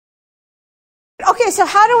Okay, so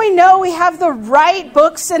how do we know we have the right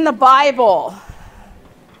books in the Bible?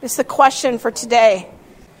 Is the question for today.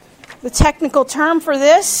 The technical term for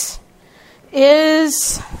this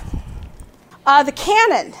is the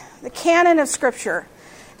canon of Scripture.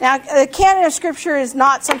 Now, the canon of Scripture is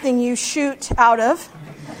not something you shoot out of.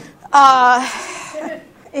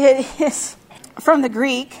 It is from the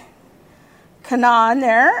Greek, kanon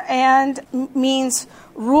there, and means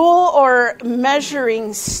rule or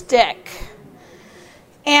measuring stick.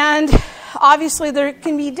 And obviously there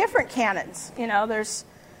can be different canons. You know, there's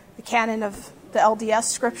the canon of the LDS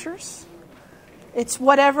scriptures. It's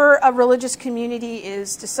whatever a religious community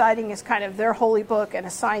is deciding is kind of their holy book and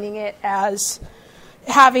assigning it as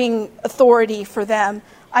having authority for them.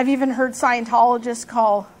 I've even heard Scientologists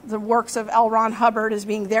call the works of L. Ron Hubbard as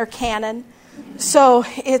being their canon. So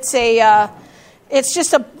it's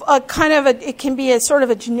just a kind of it can be a sort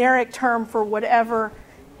of a generic term for whatever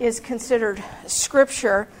is considered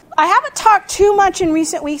Scripture. I haven't talked too much in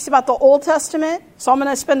recent weeks about the Old Testament, so I'm going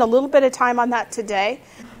to spend a little bit of time on that today.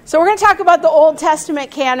 So we're going to talk about the Old Testament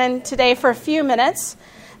canon today for a few minutes.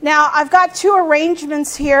 Now, I've got two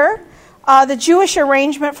arrangements here. The Jewish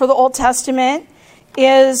arrangement for the Old Testament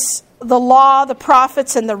is the law, the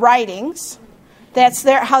prophets, and the writings. That's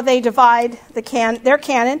how they divide their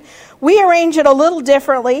canon. We arrange it a little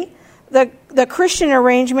differently. The Christian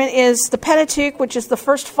arrangement is the Pentateuch, which is the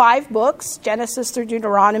first 5 books, Genesis through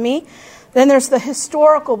Deuteronomy. Then there's the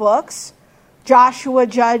historical books, Joshua,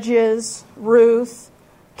 Judges, Ruth,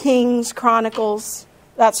 Kings, Chronicles,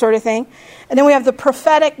 that sort of thing. And then we have the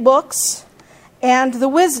prophetic books and the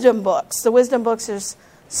wisdom books. The wisdom books is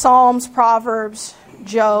Psalms, Proverbs,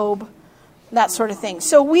 Job, that sort of thing.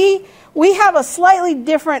 So we have a slightly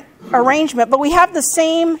different arrangement, but we have the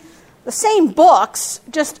same books,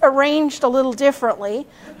 just arranged a little differently.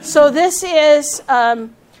 So this is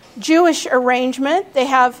Jewish arrangement. They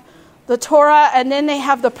have the Torah, and then they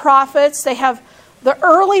have the prophets. They have the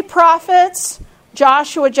early prophets,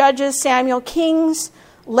 Joshua, Judges, Samuel, Kings,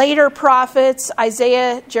 later prophets,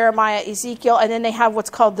 Isaiah, Jeremiah, Ezekiel, and then they have what's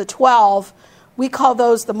called the 12. We call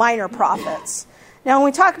those the minor prophets. Now, when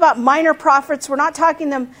we talk about minor prophets, we're not talking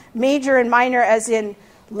them major and minor as in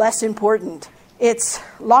less important. It's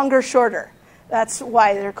longer, shorter. That's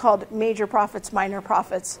why they're called major prophets, minor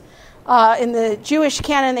prophets. In the Jewish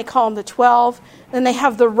canon, they call them the 12. Then they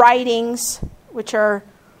have the writings, which are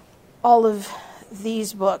all of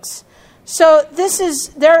these books. So this is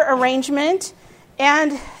their arrangement.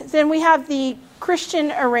 And then we have the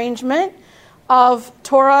Christian arrangement of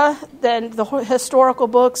Torah, then the historical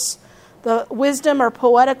books, the wisdom or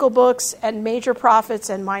poetical books, and major prophets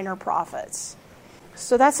and minor prophets.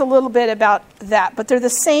 So that's a little bit about that. But they're the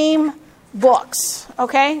same books,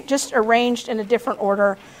 okay? Just arranged in a different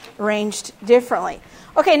order, arranged differently.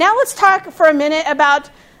 Okay, now let's talk for a minute about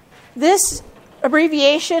this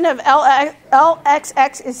abbreviation of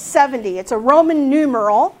LXX is 70. It's a Roman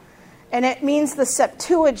numeral, and it means the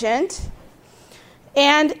Septuagint.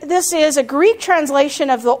 And this is a Greek translation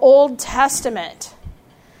of the Old Testament.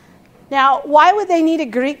 Now, why would they need a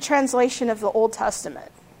Greek translation of the Old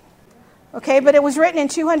Testament? Okay, but it was written in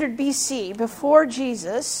 200 BC, before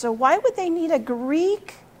Jesus, so why would they need a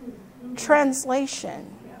Greek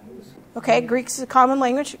translation? Okay, Greek's a common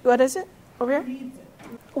language. What is it over here?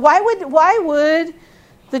 Why would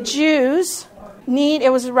the Jews need,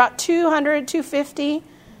 it was about 200, 250,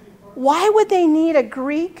 why would they need a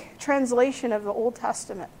Greek translation of the Old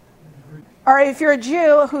Testament? Or if you're a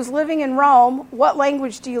Jew who's living in Rome, what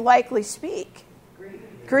language do you likely speak?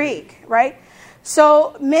 Greek, right?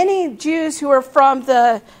 So many Jews who are from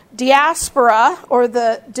the diaspora or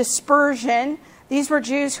the dispersion, these were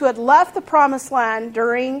Jews who had left the Promised Land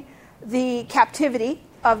during the captivity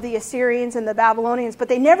of the Assyrians and the Babylonians, but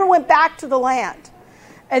they never went back to the land.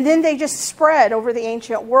 And then they just spread over the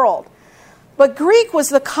ancient world. But Greek was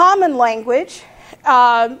the common language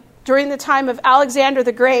during the time of Alexander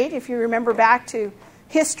the Great, if you remember back to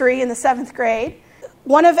history in the 7th grade.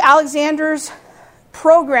 One of Alexander's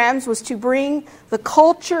programs was to bring the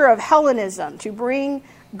culture of Hellenism, to bring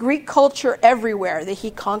Greek culture everywhere that he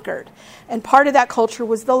conquered. And part of that culture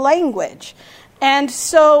was the language. And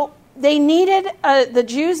so the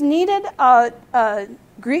Jews needed a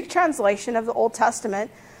Greek translation of the Old Testament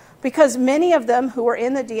because many of them who were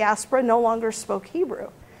in the diaspora no longer spoke Hebrew.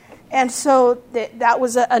 And so that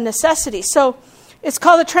was a necessity. So it's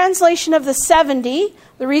called the translation of the 70.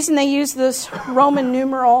 The reason they use this Roman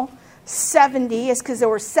numeral 70 is because there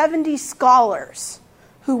were 70 scholars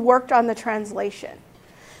who worked on the translation.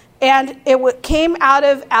 And it came out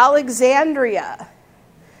of Alexandria.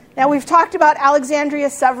 Now, we've talked about Alexandria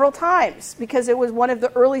several times because it was one of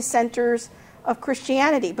the early centers of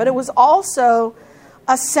Christianity, but it was also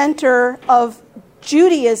a center of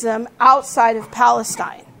Judaism outside of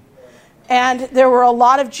Palestine. And there were a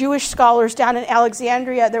lot of Jewish scholars down in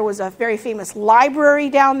Alexandria. There was a very famous library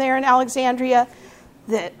down there in Alexandria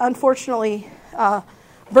that unfortunately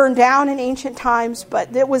burned down in ancient times,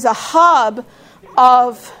 but it was a hub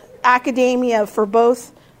of academia for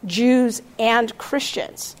both Jews and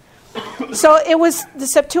Christians. So the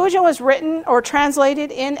Septuagint was written or translated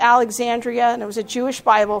in Alexandria, and it was a Jewish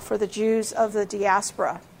Bible for the Jews of the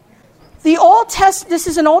diaspora. This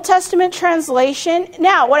is an Old Testament translation.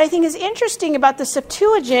 Now, what I think is interesting about the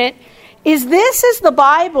Septuagint is this is the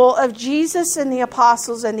Bible of Jesus and the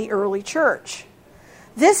apostles and the early church.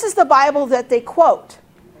 This is the Bible that they quote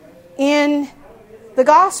in the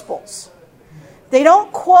Gospels. They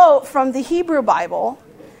don't quote from the Hebrew Bible.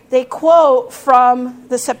 They quote from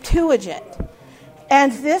the Septuagint.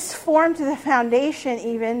 And this formed the foundation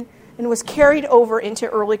even and was carried over into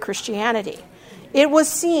early Christianity. It was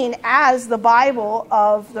seen as the Bible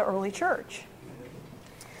of the early church.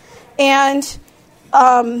 And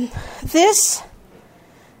this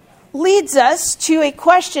leads us to a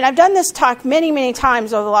question. I've done this talk many, many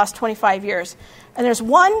times over the last 25 years. And there's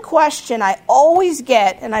one question I always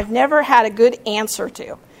get, and I've never had a good answer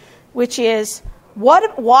to, which is, why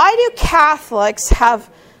do Catholics have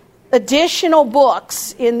additional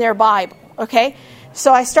books in their Bible? Okay?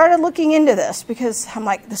 So I started looking into this because I'm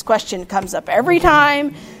like, this question comes up every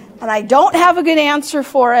time, and I don't have a good answer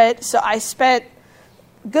for it. So I spent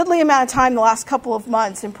a goodly amount of time the last couple of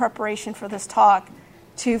months in preparation for this talk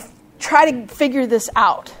to try to figure this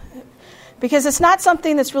out. Because it's not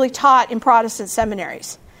something that's really taught in Protestant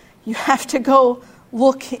seminaries. You have to go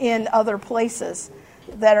look in other places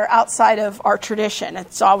that are outside of our tradition.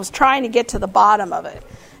 And so I was trying to get to the bottom of it.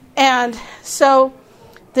 And so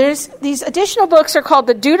there's these additional books are called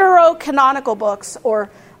the deuterocanonical books, or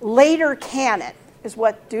later canon is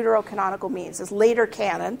what deuterocanonical means, is later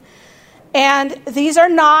canon. And these are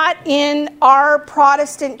not in our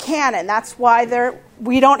Protestant canon. That's why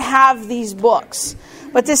we don't have these books.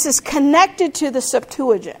 But this is connected to the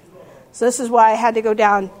Septuagint. So this is why I had to go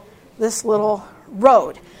down this little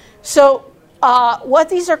road. So what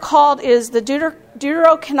these are called is the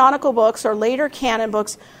deuterocanonical books, or later canon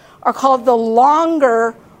books, are called the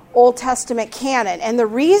longer Old Testament canon. And the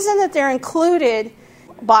reason that they're included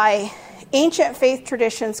by ancient faith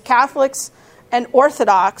traditions, Catholics and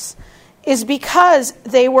Orthodox, is because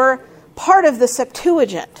they were part of the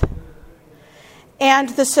Septuagint. And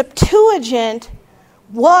the Septuagint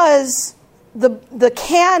was the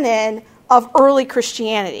canon of early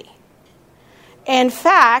Christianity. In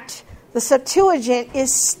fact, the Septuagint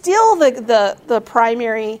is still the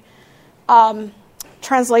primary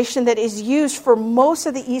translation that is used for most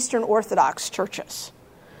of the Eastern Orthodox churches.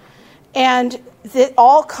 And it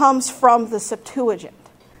all comes from the Septuagint.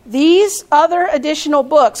 These other additional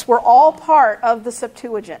books were all part of the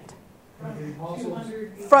Septuagint.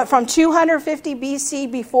 From 250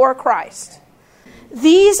 BC before Christ.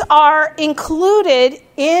 These are included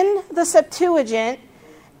in the Septuagint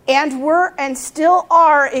and still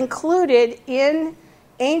are included in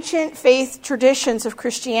ancient faith traditions of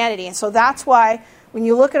Christianity. And so that's why when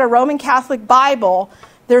you look at a Roman Catholic Bible,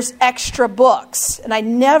 there's extra books. And I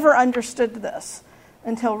never understood this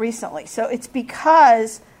until recently. So it's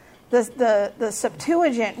because the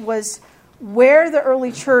Septuagint was where the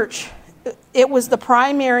early church, it was the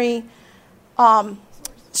primary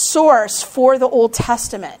source for the Old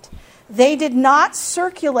Testament. They did not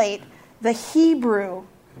circulate the Hebrew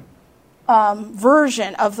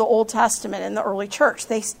version of the Old Testament in the early church.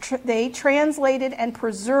 They translated and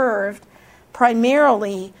preserved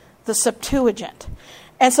primarily the Septuagint.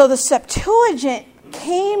 And so the Septuagint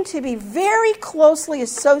came to be very closely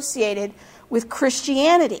associated with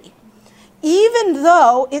Christianity, even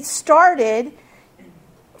though it started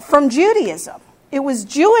from Judaism. It was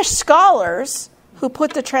Jewish scholars who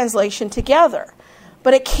put the translation together,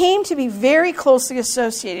 but it came to be very closely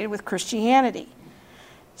associated with Christianity.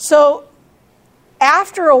 So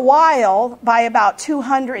after a while, by about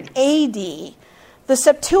 200 AD, the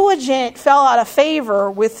Septuagint fell out of favor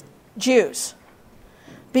with Jews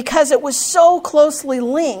because it was so closely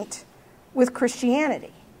linked with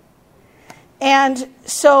Christianity. And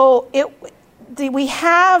so we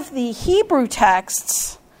have the Hebrew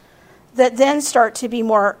texts that then start to be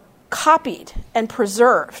more copied and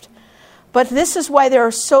preserved. But this is why there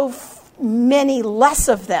are so many less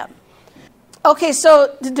of them. Okay,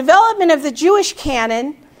 so the development of the Jewish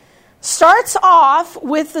canon starts off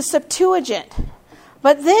with the Septuagint.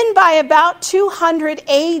 But then by about 200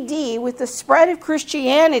 AD, with the spread of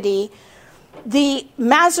Christianity, the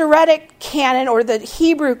Masoretic canon, or the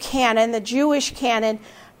Hebrew canon, the Jewish canon,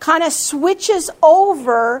 kind of switches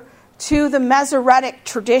over to the Masoretic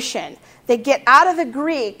tradition. They get out of the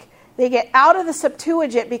Greek, they get out of the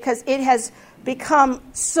Septuagint, because it has become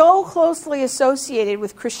so closely associated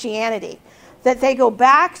with Christianity that they go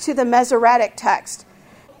back to the Masoretic text.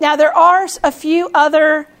 Now, there are a few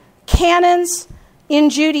other canons in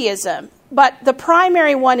Judaism, but the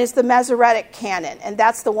primary one is the Masoretic canon, and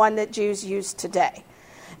that's the one that Jews use today.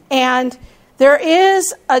 And there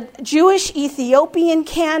is a Jewish Ethiopian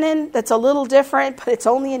canon that's a little different, but it's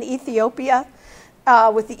only in Ethiopia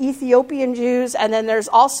with the Ethiopian Jews. And then there's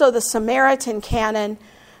also the Samaritan canon,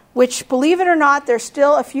 which, believe it or not, there's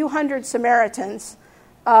still a few hundred Samaritans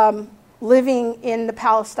living in the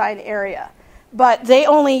Palestine area. But they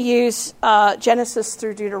only use Genesis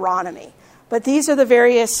through Deuteronomy. But these are the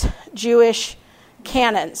various Jewish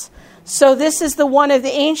canons. So this is the one of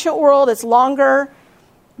the ancient world. It's longer,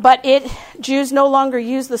 but Jews no longer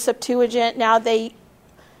use the Septuagint. Now if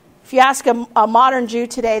you ask a modern Jew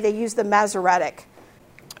today, they use the Masoretic.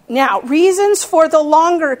 Now, reasons for the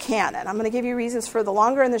longer canon. I'm going to give you reasons for the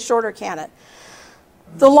longer and the shorter canon.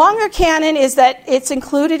 The longer canon is that it's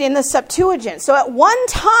included in the Septuagint. So at one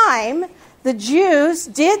time, the Jews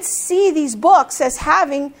did see these books as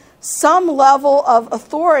having some level of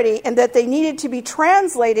authority, and that they needed to be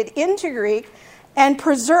translated into Greek and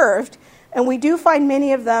preserved. And we do find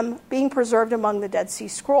many of them being preserved among the Dead Sea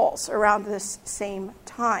Scrolls around this same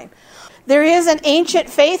time. There is an ancient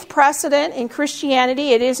faith precedent in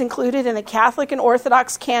Christianity. It is included in the Catholic and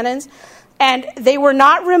Orthodox canons, and they were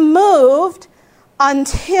not removed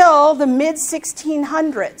until the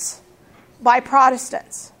mid-1600s by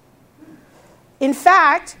Protestants. In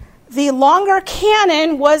fact, the longer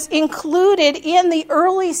canon was included in the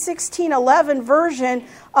early 1611 version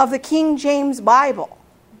of the King James Bible.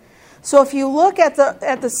 So if you look at the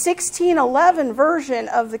 1611 version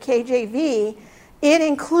of the KJV, it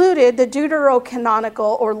included the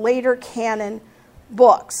deuterocanonical or later canon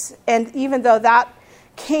books. And even though that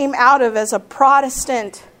came out of as a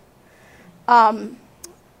Protestant,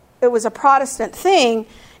 it was a Protestant thing,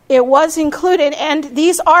 it was included. And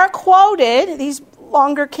these are quoted, these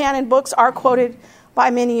longer canon books are quoted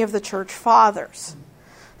by many of the church fathers.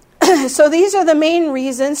 So these are the main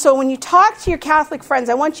reasons. So when you talk to your Catholic friends,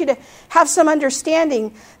 I want you to have some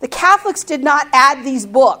understanding. The Catholics did not add these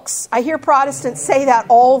books. I hear Protestants say that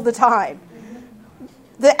all the time.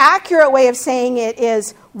 The accurate way of saying it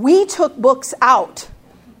is, we took books out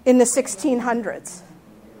in the 1600s.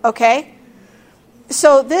 Okay?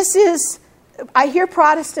 So this is, I hear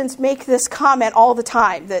Protestants make this comment all the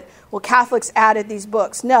time, that, well, Catholics added these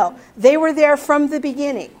books. No, they were there from the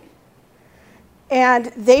beginning. And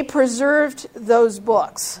they preserved those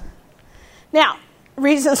books. Now,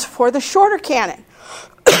 reasons for the shorter canon.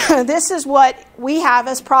 This is what we have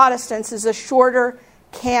as Protestants, is a shorter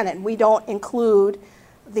canon. We don't include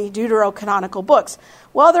the deuterocanonical books.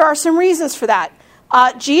 Well, there are some reasons for that.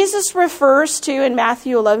 Jesus refers to, in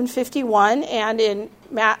Matthew 11:51 and in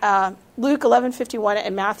Luke 11:51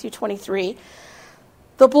 and Matthew 23,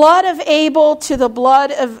 the blood of Abel to the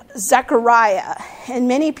blood of Zechariah. And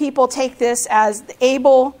many people take this as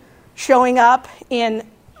Abel showing up in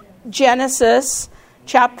Genesis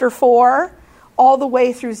chapter 4, all the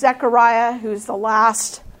way through Zechariah, who's the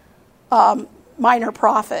last minor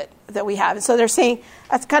prophet that we have. And so they're saying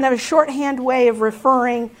that's kind of a shorthand way of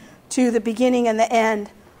referring to the beginning and the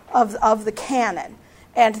end of the canon.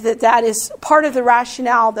 And that is part of the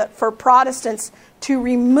rationale that for Protestants to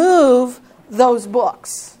remove those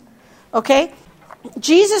books. Okay?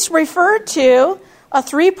 Jesus referred to a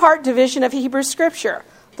three-part division of Hebrew Scripture.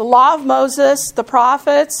 The law of Moses, the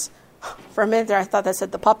prophets, for a minute there I thought that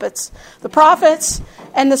said the puppets, the prophets,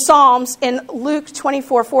 and the Psalms in Luke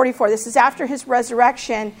 24:44. This is after his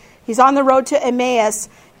resurrection. He's on the road to Emmaus,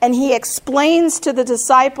 and he explains to the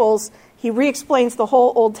disciples, he re-explains the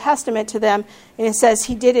whole Old Testament to them, and it says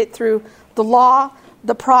he did it through the law,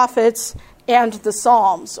 the prophets, and the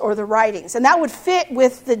Psalms, or the writings. And that would fit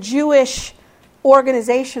with the Jewish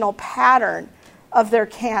organizational pattern of their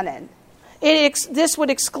canon. This would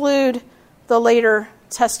exclude the later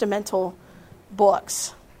testamental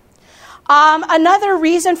books. Another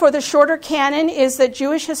reason for the shorter canon is that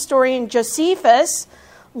Jewish historian Josephus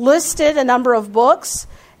listed a number of books,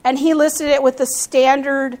 and he listed it with the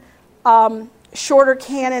standard shorter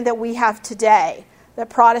canon that we have today, that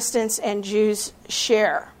Protestants and Jews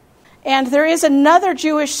share. And there is another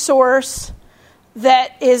Jewish source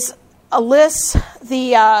that lists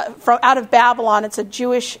from out of Babylon. It's a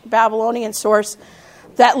Jewish Babylonian source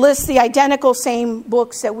that lists the identical same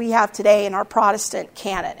books that we have today in our Protestant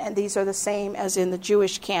canon. And these are the same as in the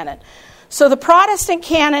Jewish canon. So the Protestant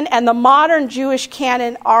canon and the modern Jewish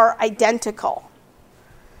canon are identical.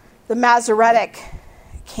 The Masoretic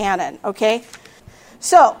canon, okay?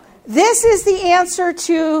 So this is the answer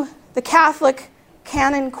to the Catholic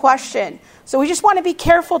canon question. So we just want to be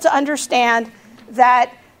careful to understand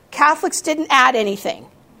that Catholics didn't add anything.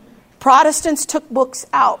 Protestants took books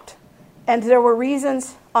out. And there were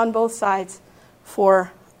reasons on both sides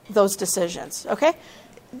for those decisions, okay?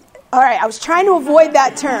 All right, I was trying to avoid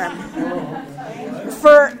that term.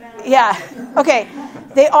 Okay.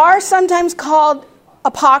 They are sometimes called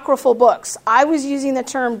apocryphal books. I was using the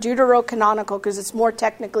term deuterocanonical because it's more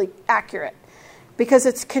technically accurate. Because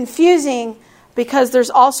it's confusing because there's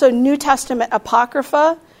also New Testament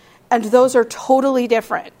apocrypha, and those are totally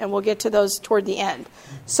different. And we'll get to those toward the end.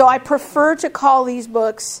 So I prefer to call these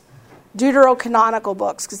books deuterocanonical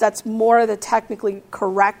books because that's more the technically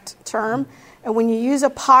correct term. And when you use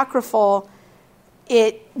apocryphal,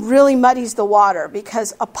 it really muddies the water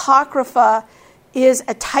because apocrypha is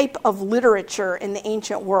a type of literature in the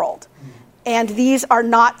ancient world. And these are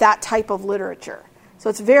not that type of literature. So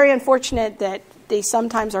it's very unfortunate that they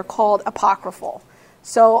sometimes are called apocryphal.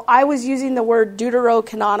 So I was using the word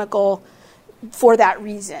deuterocanonical for that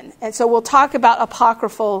reason. And so we'll talk about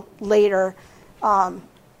apocryphal later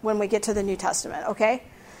when we get to the New Testament, okay?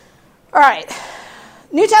 All right.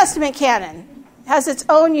 New Testament canon has its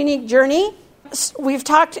own unique journey. We've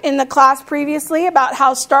talked in the class previously about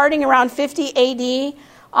how starting around 50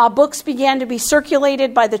 AD, books began to be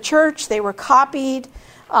circulated by the church. They were copied.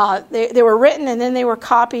 They were written and then they were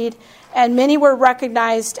copied. And many were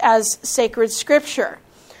recognized as sacred scripture.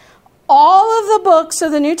 All of the books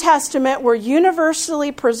of the New Testament were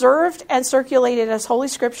universally preserved and circulated as Holy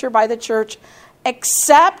Scripture by the church,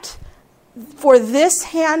 except for this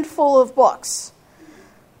handful of books.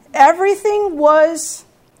 Everything was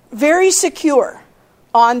very secure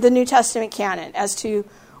on the New Testament canon as to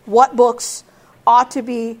what books ought to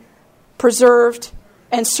be preserved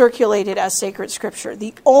and circulated as sacred scripture.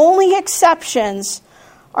 The only exceptions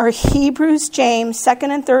are Hebrews, James, 2nd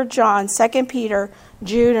and 3rd John, 2nd Peter,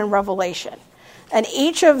 Jude, and Revelation. And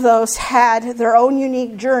each of those had their own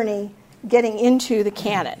unique journey getting into the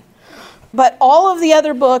canon. But all of the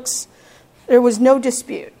other books, there was no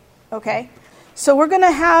dispute, okay? So we're going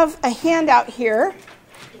to have a handout here.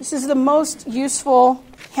 This is the most useful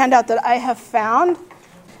handout that I have found.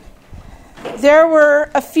 There were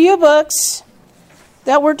a few books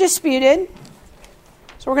that were disputed.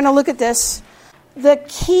 So we're going to look at this. The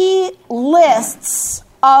key lists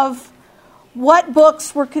of what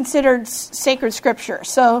books were considered sacred scripture.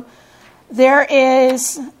 So there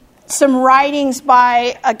is some writings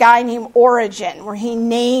by a guy named Origen, where he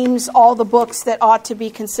names all the books that ought to be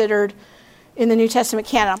considered in the New Testament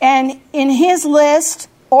canon. And in his list,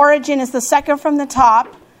 Origen is the second from the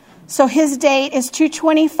top. So his date is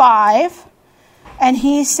 225. And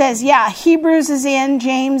he says, Hebrews is in,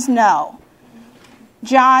 James, no.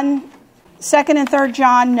 John, 2nd and 3rd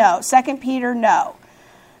John, no. 2nd Peter, no.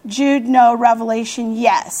 Jude, no. Revelation,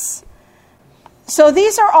 yes. So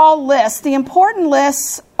these are all lists. The important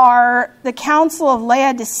lists are the Council of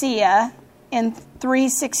Laodicea in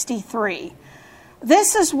 363.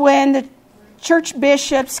 This is when the church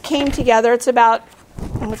bishops came together. It's about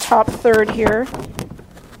in the top third here.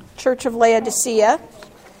 Church of Laodicea.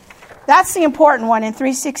 That's the important one in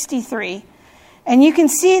 363. And you can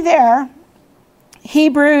see there,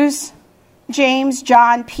 Hebrews, James,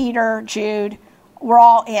 John, Peter, Jude, were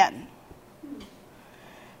all in.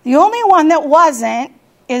 The only one that wasn't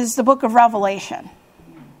is the book of Revelation.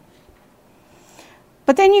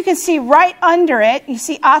 But then you can see right under it, you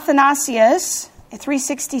see Athanasius at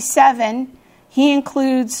 367. He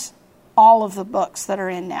includes all of the books that are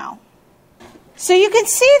in now. So you can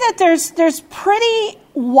see that there's pretty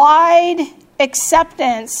wide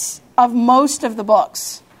acceptance of most of the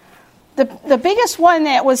books. The biggest one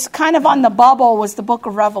that was kind of on the bubble was the book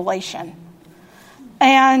of Revelation.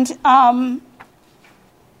 And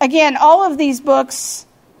again, all of these books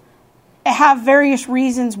have various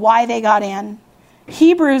reasons why they got in.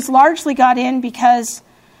 Hebrews largely got in because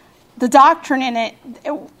the doctrine in it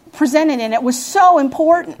presented in it was so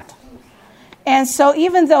important. And so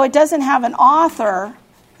even though it doesn't have an author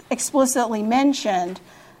explicitly mentioned,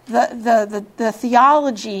 the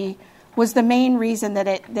theology was the main reason that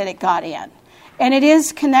it got in. And it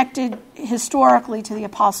is connected historically to the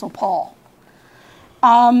Apostle Paul.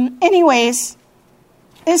 Anyways,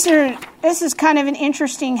 this is kind of an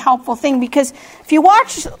interesting, helpful thing, because if you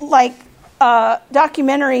watch like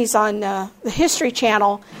documentaries on the History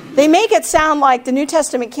Channel, they make it sound like the New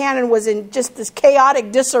Testament canon was in just this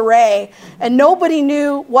chaotic disarray, and nobody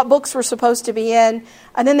knew what books were supposed to be in.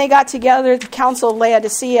 And then they got together at the Council of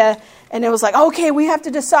Laodicea, and it was like, okay, we have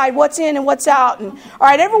to decide what's in and what's out. And all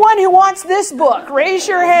right, everyone who wants this book, raise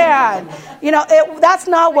your hand. That's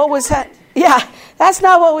not what was that's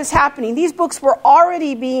not what was happening. These books were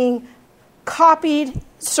already being copied,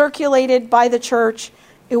 circulated by the church.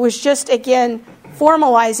 It was just, again,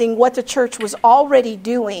 formalizing what the church was already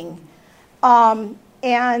doing,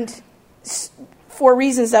 and for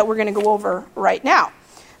reasons that we're going to go over right now.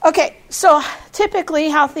 Okay, so typically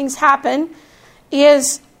how things happen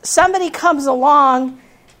is somebody comes along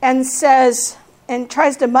and says, and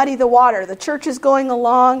tries to muddy the water. The church is going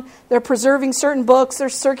along, they're preserving certain books, they're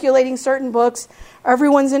circulating certain books,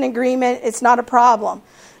 everyone's in agreement, it's not a problem.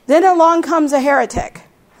 Then along comes a heretic,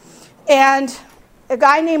 and a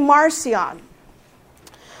guy named Marcion.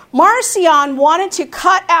 Marcion wanted to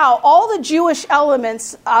cut out all the Jewish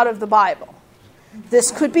elements out of the Bible. This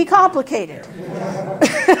could be complicated.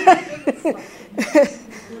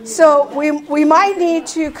 So we might need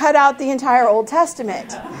to cut out the entire Old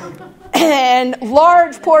Testament and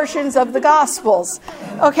large portions of the Gospels.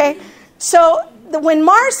 Okay, so when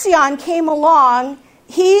Marcion came along,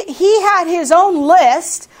 he had his own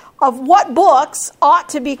list of what books ought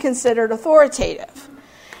to be considered authoritative.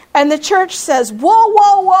 And the church says, whoa,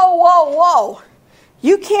 whoa, whoa, whoa, whoa.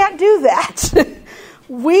 You can't do that.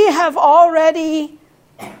 We have already,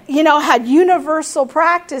 had universal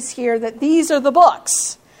practice here that these are the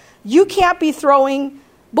books. You can't be throwing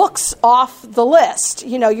books off the list.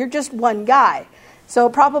 You're just one guy. So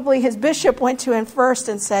probably his bishop went to him first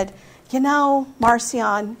and said,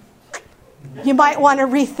 Marcion, you might want to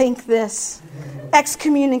rethink this.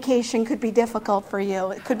 Excommunication could be difficult for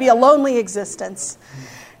you. It could be a lonely existence.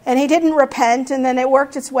 And he didn't repent, and then it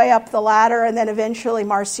worked its way up the ladder, and then eventually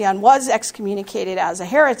Marcion was excommunicated as a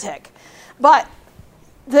heretic. But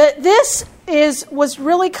this was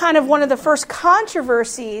really kind of one of the first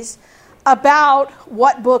controversies about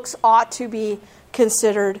what books ought to be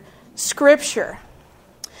considered scripture.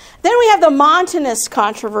 Then we have the Montanist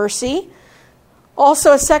controversy,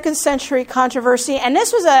 also a 2nd century controversy, and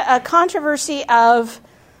this was a controversy of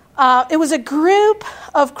it was a group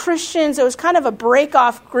of Christians. It was kind of a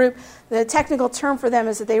break-off group. The technical term for them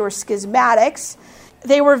is that they were schismatics.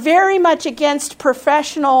 They were very much against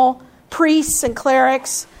professional priests and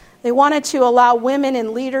clerics. They wanted to allow women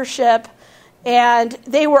in leadership, and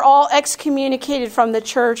they were all excommunicated from the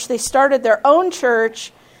church. They started their own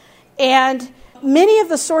church, and many of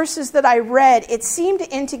the sources that I read, it seemed to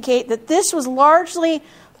indicate that this was largely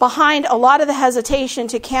behind a lot of the hesitation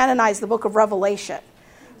to canonize the book of Revelation,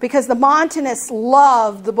 because the Montanists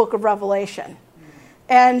loved the book of Revelation.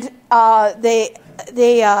 And they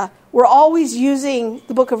were always using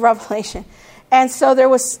the book of Revelation. And so that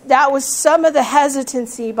was some of the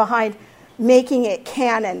hesitancy behind making it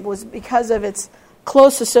canon, was because of its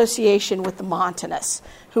close association with the Montanists,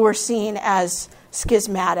 who were seen as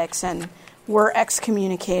schismatics and were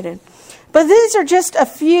excommunicated. But these are just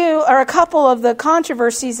a couple of the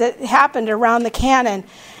controversies that happened around the canon.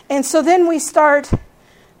 And so then we start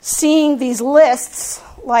seeing these lists,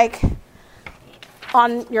 like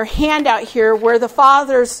on your handout here, where the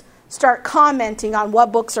fathers start commenting on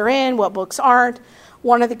what books are in, what books aren't.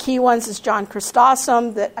 One of the key ones is John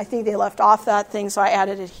Chrysostom, that I think they left off that thing, so I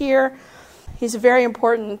added it here. He's a very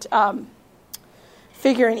important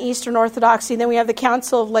figure in Eastern Orthodoxy. Then we have the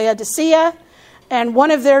Council of Laodicea, and one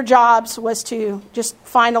of their jobs was to just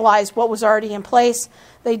finalize what was already in place.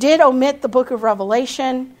 They did omit the book of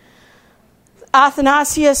Revelation.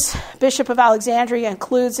 Athanasius, Bishop of Alexandria,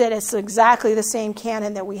 includes it. It's exactly the same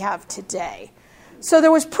canon that we have today. So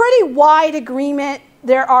there was pretty wide agreement.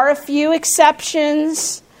 There are a few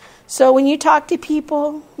exceptions. So when you talk to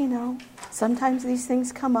people, sometimes these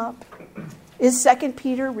things come up. Is 2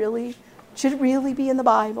 Peter should it really be in the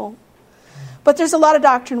Bible? But there's a lot of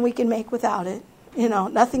doctrine we can make without it.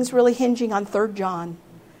 Nothing's really hinging on 3 John.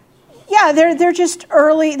 Yeah, they're just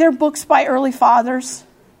early. They're books by early fathers,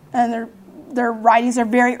 and their writings are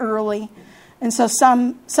very early, and so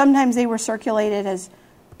sometimes they were circulated as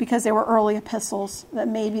because they were early epistles, that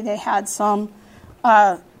maybe they had some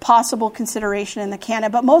possible consideration in the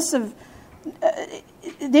canon, but most of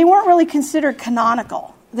they weren't really considered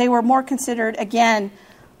canonical. They were more considered, again,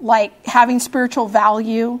 like having spiritual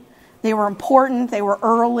value. They were important. They were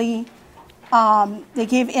early. They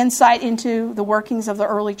gave insight into the workings of the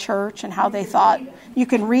early church and how they thought. You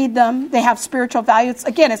can read them. They have spiritual value.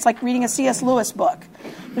 It's like reading a C.S. Lewis book.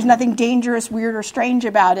 There's nothing dangerous, weird, or strange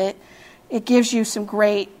about it. It gives you some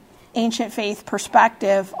great ancient faith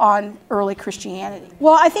perspective on early Christianity.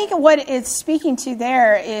 Well, I think what it's speaking to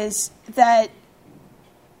there is that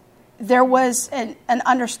there was an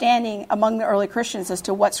understanding among the early Christians as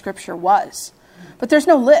to what Scripture was. But there's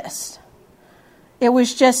no list. It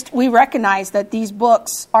was just, we recognize that these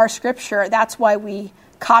books are Scripture. That's why we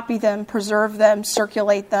copy them, preserve them,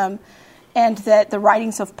 circulate them, and that the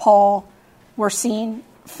writings of Paul were seen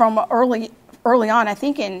from early on. I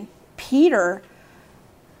think in Peter,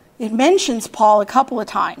 it mentions Paul a couple of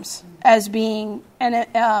times as being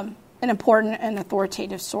an important and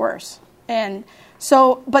authoritative source. And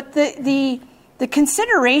so, but the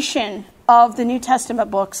consideration of the New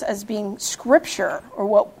Testament books as being Scripture, or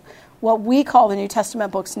what we call the New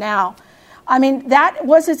Testament books now, I mean, that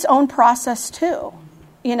was its own process too,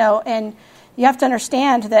 and you have to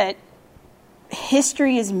understand that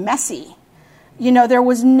history is messy. There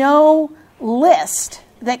was no list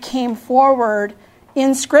that came forward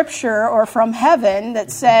in Scripture or from heaven that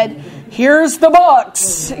said, here's the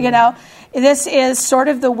books, This is sort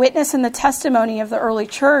of the witness and the testimony of the early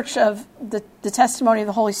church, of the testimony of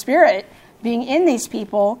the Holy Spirit being in these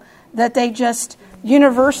people, that they just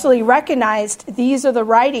universally recognized these are the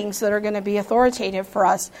writings that are going to be authoritative for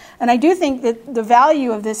us. And I do think that the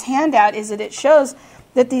value of this handout is that it shows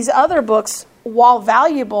that these other books, while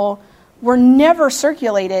valuable, were never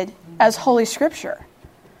circulated as Holy Scripture.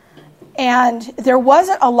 And there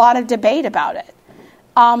wasn't a lot of debate about it.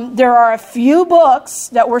 There are a few books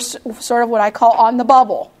that were sort of what I call on the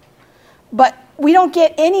bubble. But we don't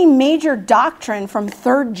get any major doctrine from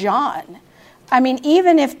 3 John. I mean,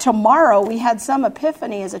 even if tomorrow we had some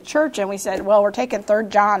epiphany as a church and we said, well, we're taking 3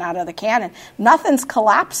 John out of the canon, nothing's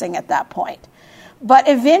collapsing at that point. But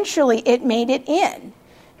eventually it made it in.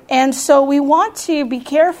 And so we want to be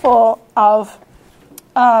careful of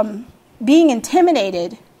being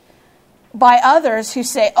intimidated by others who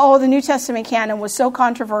say, oh, the New Testament canon was so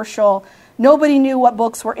controversial, nobody knew what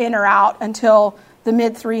books were in or out until the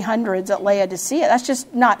mid-300s at Laodicea. That's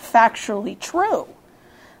just not factually true.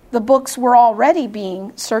 The books were already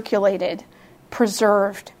being circulated,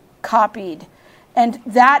 preserved, copied, and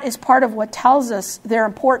that is part of what tells us their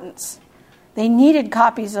importance. They needed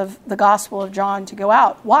copies of the Gospel of John to go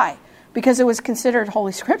out. Why? Because it was considered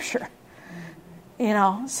Holy Scripture.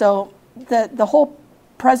 So the whole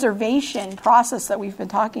preservation process that we've been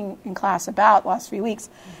talking in class about the last few weeks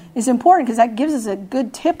is important, because that gives us a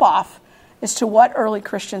good tip-off as to what early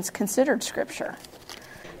Christians considered Scripture.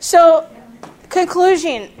 So,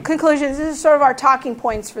 conclusions. This is sort of our talking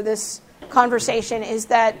points for this conversation, is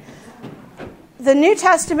that the New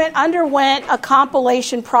Testament underwent a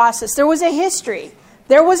compilation process. There was a history.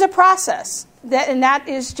 There was a process. And that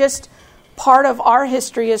is just part of our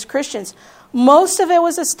history as Christians. Most of it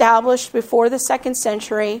was established before the 2nd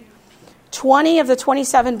century. 20 of the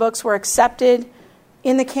 27 books were accepted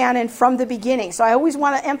in the canon from the beginning. So I always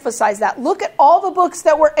want to emphasize that. Look at all the books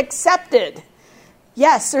that were accepted.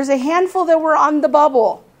 Yes, there's a handful that were on the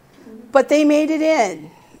bubble, but they made it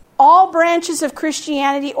in. All branches of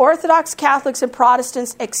Christianity, Orthodox, Catholics, and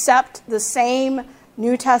Protestants, accept the same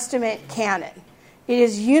New Testament canon. It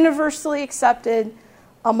is universally accepted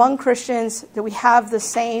among Christians that we have the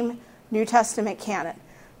same New Testament canon.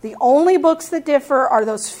 The only books that differ are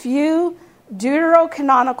those few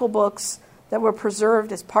deuterocanonical books that were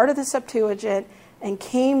preserved as part of the Septuagint and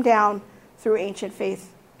came down through ancient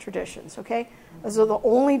faith traditions, okay? Those are the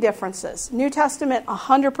only differences. New Testament,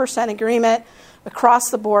 100% agreement across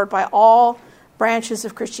the board by all branches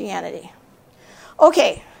of Christianity.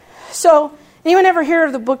 Okay, so anyone ever hear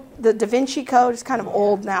of the book, The Da Vinci Code? It's kind of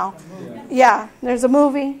old now. Yeah, there's a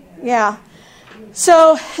movie. Yeah.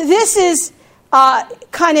 So this is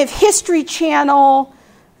kind of History Channel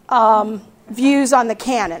views on the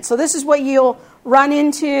canon. So this is what you'll run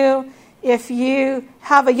into if you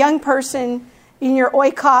have a young person in your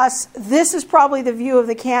oikos. This is probably the view of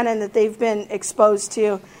the canon that they've been exposed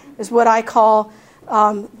to, is what I call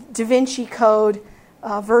Da Vinci Code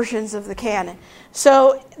versions of the canon.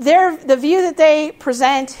 So the view that they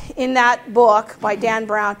present in that book by Dan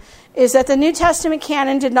Brown is that the New Testament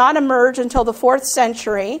canon did not emerge until the 4th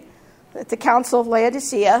century, at the Council of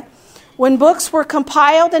Laodicea, when books were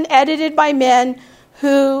compiled and edited by men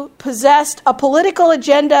who possessed a political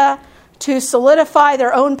agenda to solidify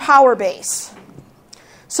their own power base.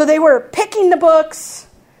 So they were picking the books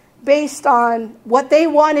based on what they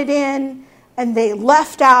wanted in, and they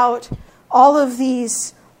left out all of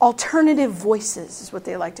these alternative voices, is what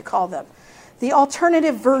they like to call them. The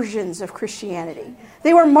alternative versions of Christianity.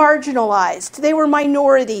 They were marginalized. They were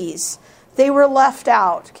minorities. They were left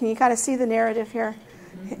out. Can you kind of see the narrative here?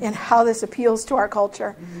 and how this appeals to our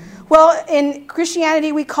culture. Well, in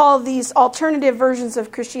Christianity, we call these alternative versions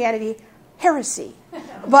of Christianity heresy.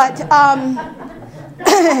 But,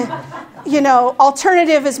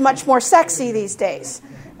 alternative is much more sexy these days.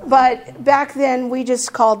 But back then, we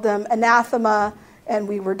just called them anathema, and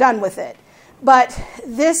we were done with it. But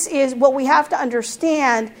this is what we have to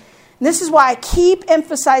understand, and this is why I keep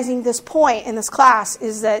emphasizing this point in this class,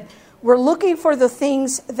 is that we're looking for the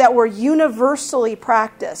things that were universally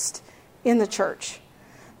practiced in the church.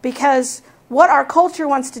 Because what our culture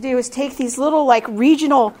wants to do is take these little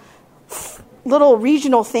regional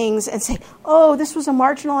things and say, oh, this was a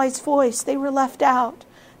marginalized voice. They were left out.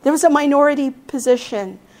 There was a minority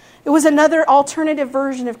position. It was another alternative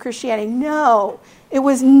version of Christianity. No, it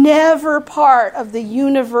was never part of the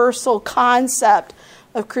universal concept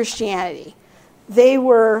of Christianity. They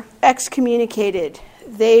were excommunicated.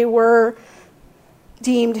 They were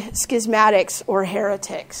deemed schismatics or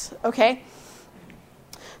heretics. Okay?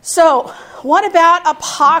 So, what about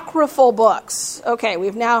apocryphal books? Okay,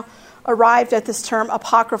 we've now arrived at this term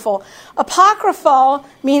apocryphal. Apocryphal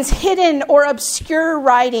means hidden or obscure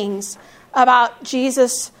writings about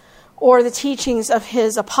Jesus or the teachings of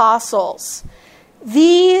his apostles.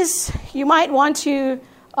 These you might want to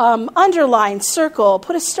underline, circle,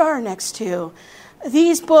 put a star next to.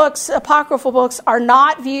 These books, apocryphal books, are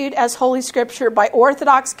not viewed as Holy Scripture by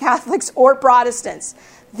Orthodox Catholics or Protestants.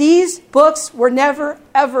 These books were never,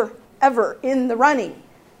 ever, ever in the running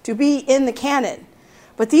to be in the canon.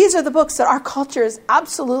 But these are the books that our culture is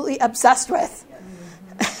absolutely obsessed with.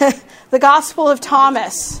 The Gospel of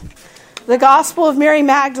Thomas, the Gospel of Mary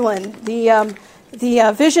Magdalene, the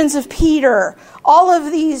Visions of Peter, all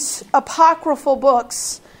of these apocryphal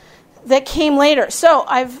books that came later. So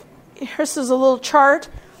here's a little chart.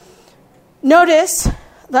 Notice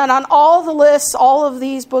that on all the lists, all of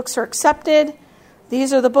these books are accepted.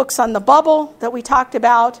 These are the books on the bubble that we talked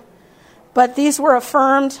about, but these were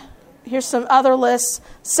affirmed. Here's some other lists.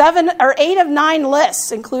 8 of 9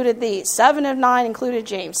 lists included these. 7 of 9 included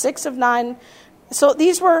James. 6 of 9. So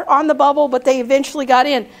these were on the bubble, but they eventually got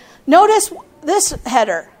in. Notice this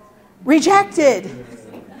header. Rejected.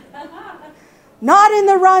 Not in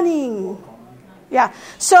the running. Yeah.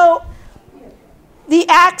 So the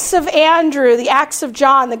Acts of Andrew, the Acts of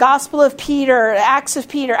John, the Gospel of Peter, Acts of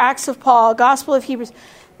Paul, Gospel of Hebrews.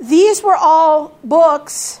 These were all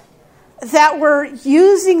books that were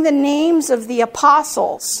using the names of the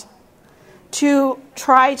apostles to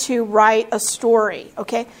try to write a story,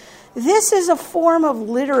 okay? This is a form of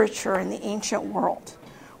literature in the ancient world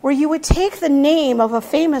where you would take the name of a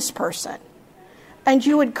famous person and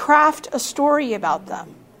you would craft a story about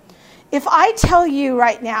them. If I tell you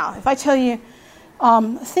right now, think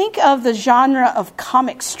of the genre of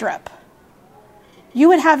comic strip, you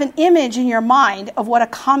would have an image in your mind of what a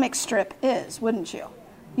comic strip is, wouldn't you?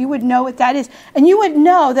 You would know what that is. And you would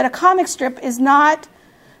know that a comic strip is not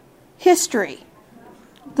history.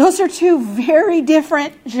 Those are two very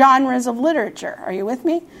different genres of literature. Are you with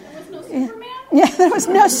me? There was no Superman? Yeah, there was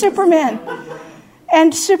no Superman.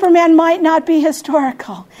 And Superman might not be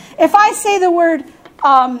historical. If I say the word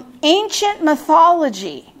ancient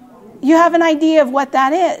mythology, you have an idea of what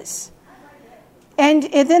that is. And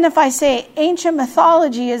then if I say ancient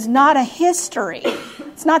mythology is not a history,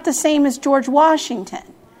 it's not the same as George Washington.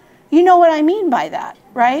 You know what I mean by that,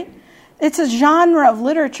 right? It's a genre of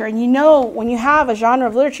literature, and you know when you have a genre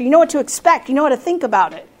of literature, you know what to expect. You know how to think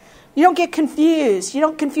about it. You don't get confused. You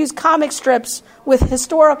don't confuse comic strips with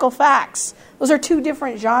historical facts. Those are two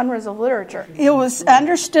different genres of literature. It was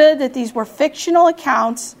understood that these were fictional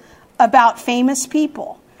accounts about famous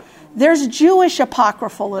people. There's Jewish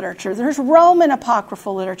apocryphal literature. There's Roman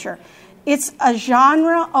apocryphal literature. It's a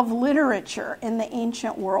genre of literature in the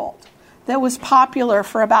ancient world that was popular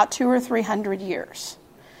for about 200 or 300 years.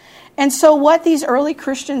 And so what these early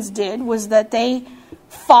Christians did was that they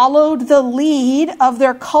followed the lead of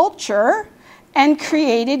their culture and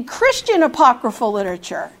created Christian apocryphal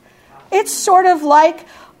literature. It's sort of like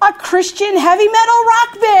a Christian heavy metal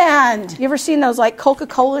rock band. You ever seen those like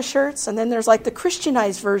Coca-Cola shirts? And then there's like the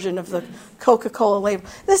Christianized version of the Coca-Cola label.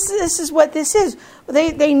 This is what this is.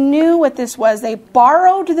 They knew what this was. They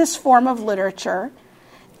borrowed this form of literature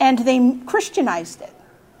and they Christianized it.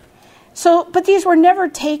 So, but these were never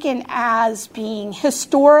taken as being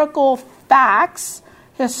historical facts,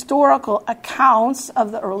 historical accounts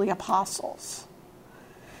of the early apostles.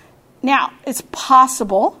 Now, it's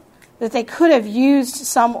possible that they could have used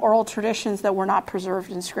some oral traditions that were not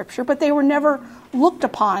preserved in Scripture, but they were never looked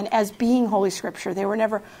upon as being Holy Scripture. They were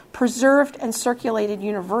never preserved and circulated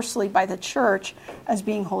universally by the church as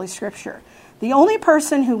being Holy Scripture. The only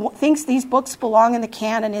person who thinks these books belong in the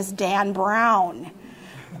canon is Dan Brown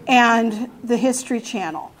and the History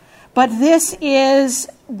Channel. But this is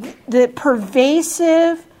the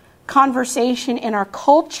pervasive conversation in our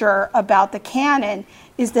culture about the canon,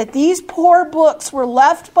 is that these poor books were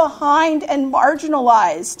left behind and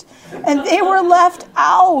marginalized, and they were left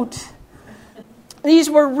out. These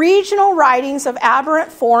were regional writings of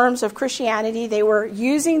aberrant forms of Christianity. They were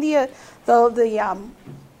using the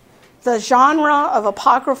genre of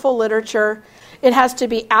apocryphal literature. It has to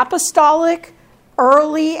be apostolic,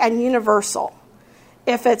 early, and universal.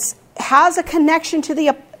 If it has a connection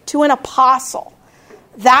to an apostle,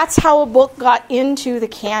 that's how a book got into the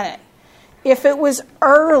canon. If it was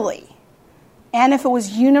early, and if it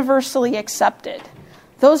was universally accepted,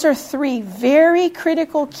 those are three very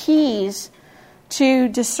critical keys to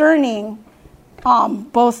discerning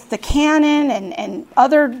both the canon and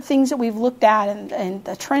other things that we've looked at, and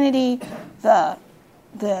the Trinity, the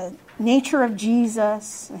nature of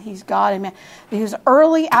Jesus, he's God and man. He was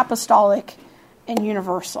early, apostolic, and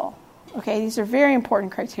universal. Okay, these are very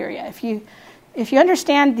important criteria. If you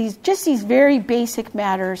understand these very basic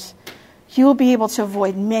matters, you will be able to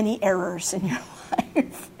avoid many errors in your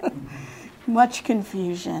life, much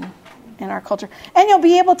confusion in our culture, and you'll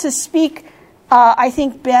be able to speak, I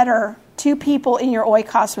think, better to people in your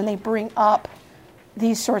oikos when they bring up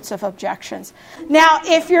these sorts of objections. Now,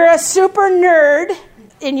 if you're a super nerd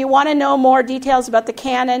and you want to know more details about the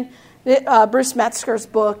canon, Bruce Metzger's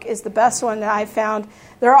book is the best one that I've found.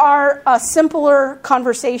 There are simpler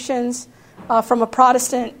conversations from a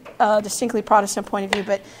Protestant, distinctly Protestant point of view,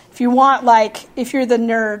 but if you're the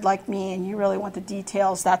nerd like me and you really want the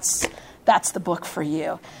details, that's the book for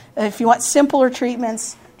you. If you want simpler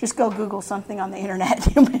treatments, just go Google something on the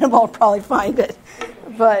internet. You'll probably find it.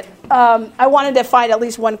 But I wanted to find at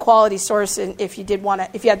least one quality source, and if you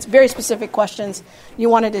had very specific questions, you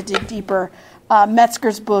wanted to dig deeper,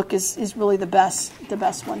 Metzger's book is really the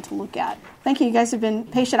best one to look at. Thank you. You guys have been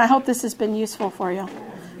patient. I hope this has been useful for you.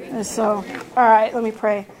 So, all right, let me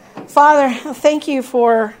pray. Father, thank you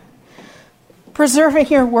for preserving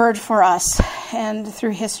your word for us and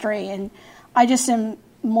through history. And the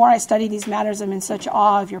more I study these matters, I'm in such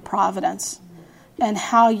awe of your providence and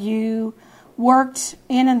how you worked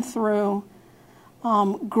in and through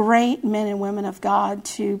great men and women of God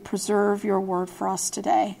to preserve your word for us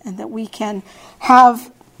today, and that we can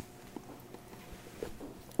have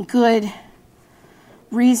good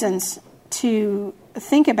reasons to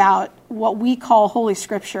think about what we call Holy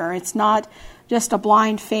Scripture. It's not just a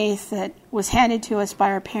blind faith that was handed to us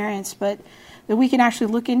by our parents, but that we can actually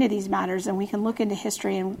look into these matters and we can look into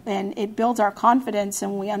history, and it builds our confidence,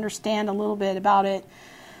 and we understand a little bit about it,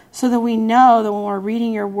 so that we know that when we're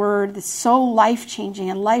reading your word that's so life-changing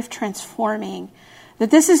and life-transforming,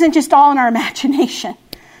 that this isn't just all in our imagination.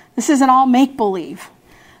 This isn't all make-believe.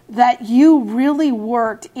 That you really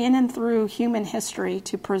worked in and through human history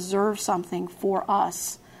to preserve something for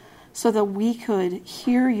us so that we could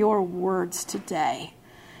hear your words today.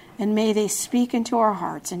 And may they speak into our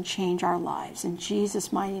hearts and change our lives. In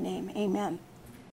Jesus' mighty name, amen.